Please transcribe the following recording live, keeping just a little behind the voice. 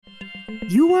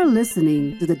You are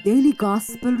listening to the Daily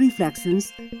Gospel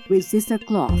Reflections with Sister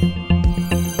Cloth.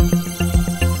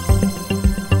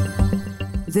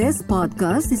 This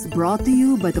podcast is brought to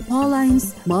you by the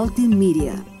Paulines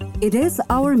Multimedia. It is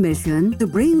our mission to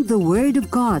bring the Word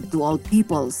of God to all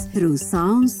peoples through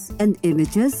sounds and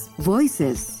images,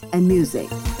 voices, and music.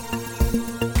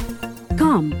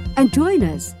 Come and join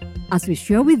us as we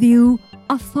share with you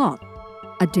a thought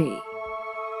a day.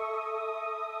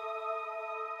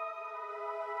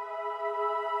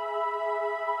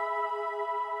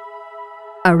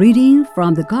 A reading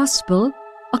from the Gospel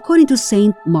according to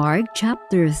St. Mark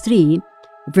chapter 3,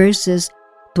 verses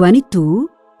 22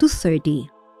 to 30.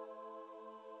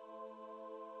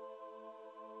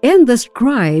 And the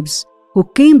scribes who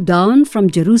came down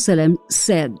from Jerusalem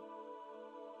said,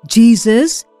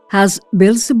 Jesus has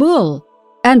Beelzebul,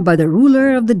 and by the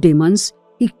ruler of the demons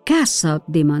he casts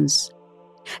out demons.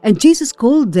 And Jesus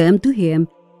called them to him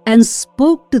and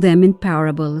spoke to them in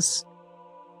parables.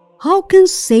 How can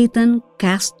Satan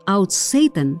cast out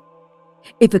Satan?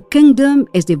 If a kingdom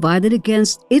is divided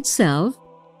against itself,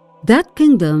 that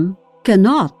kingdom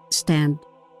cannot stand.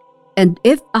 And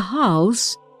if a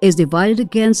house is divided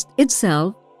against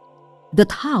itself,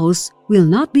 that house will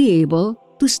not be able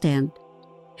to stand.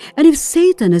 And if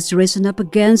Satan has risen up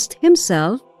against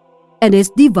himself and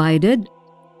is divided,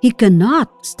 he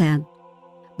cannot stand,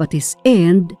 but his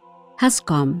end has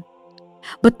come.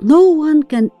 But no one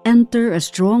can enter a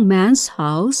strong man's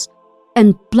house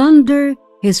and plunder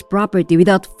his property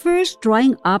without first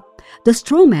drawing up the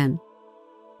strong man.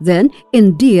 Then,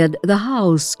 indeed, the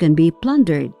house can be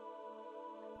plundered.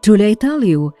 Truly I tell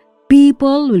you,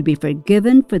 people will be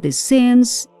forgiven for their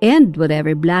sins and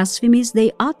whatever blasphemies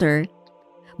they utter.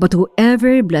 But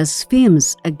whoever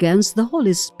blasphemes against the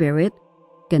Holy Spirit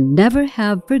can never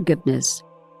have forgiveness,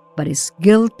 but is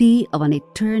guilty of an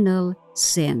eternal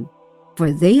sin.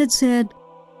 For they had said,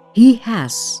 he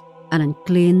has an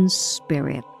unclean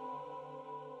spirit.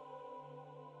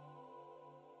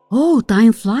 Oh,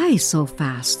 time flies so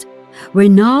fast. We're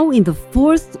now in the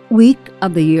 4th week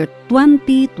of the year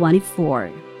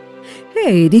 2024.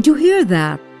 Hey, did you hear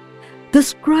that? The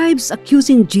scribes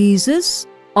accusing Jesus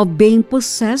of being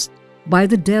possessed by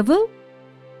the devil?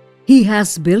 He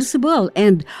has Beelzebul,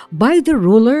 and by the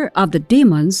ruler of the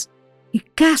demons, he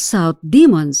casts out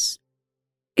demons.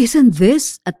 Isn't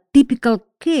this a typical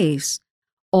case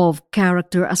of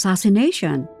character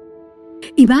assassination?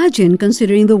 Imagine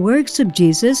considering the works of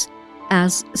Jesus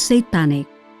as satanic.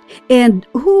 And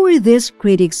who were these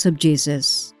critics of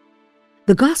Jesus?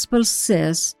 The Gospel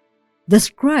says, the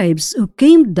scribes who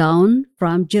came down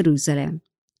from Jerusalem.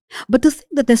 But to think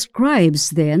that the scribes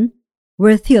then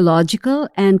were theological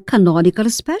and canonical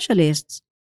specialists.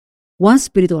 One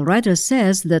spiritual writer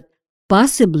says that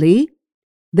possibly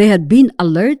they had been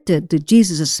alerted to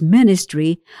Jesus'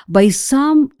 ministry by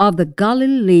some of the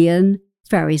Galilean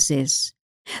Pharisees.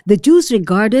 The Jews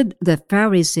regarded the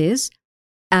Pharisees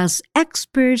as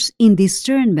experts in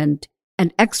discernment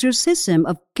and exorcism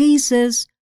of cases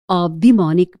of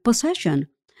demonic possession.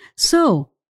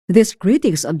 So, these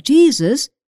critics of Jesus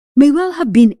may well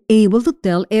have been able to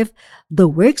tell if the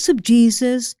works of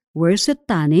Jesus were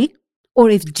satanic or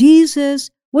if Jesus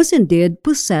was indeed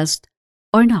possessed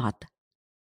or not.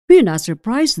 We're not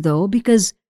surprised, though,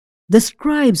 because the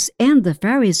scribes and the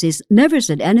Pharisees never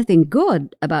said anything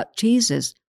good about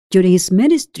Jesus during his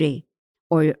ministry,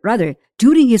 or rather,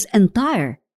 during his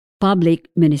entire public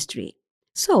ministry.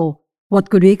 So, what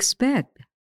could we expect?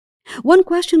 One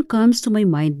question comes to my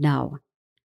mind now.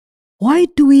 Why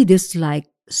do we dislike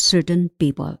certain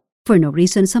people? For no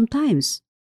reason sometimes.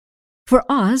 For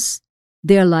us,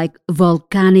 they're like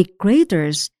volcanic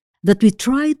craters that we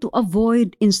try to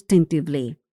avoid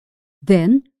instinctively.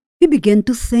 Then, we begin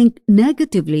to think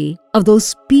negatively of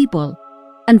those people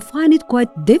and find it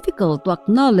quite difficult to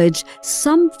acknowledge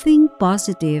something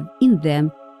positive in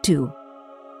them too.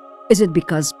 Is it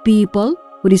because people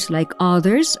who dislike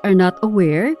others are not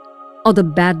aware of the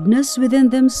badness within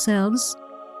themselves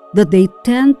that they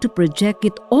tend to project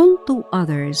it onto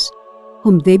others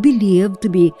whom they believe to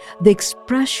be the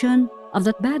expression of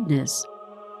that badness?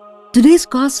 Today's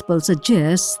gospel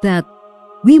suggests that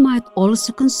we might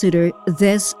also consider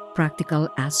this practical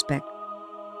aspect.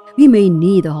 We may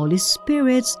need the Holy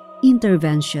Spirit's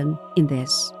intervention in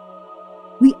this.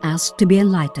 We ask to be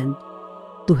enlightened,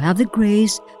 to have the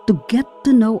grace to get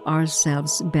to know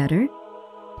ourselves better,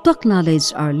 to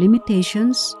acknowledge our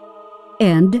limitations,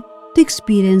 and to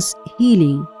experience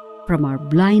healing from our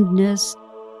blindness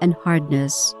and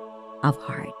hardness of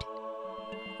heart.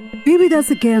 Be with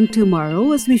us again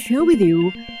tomorrow as we share with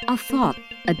you a thought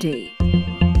a day.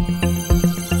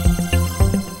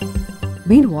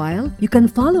 Meanwhile, you can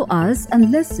follow us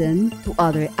and listen to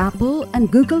other Apple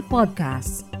and Google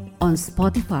podcasts on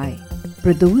Spotify,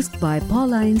 produced by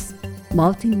Pauline's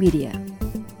Multimedia.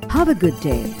 Have a good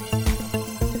day.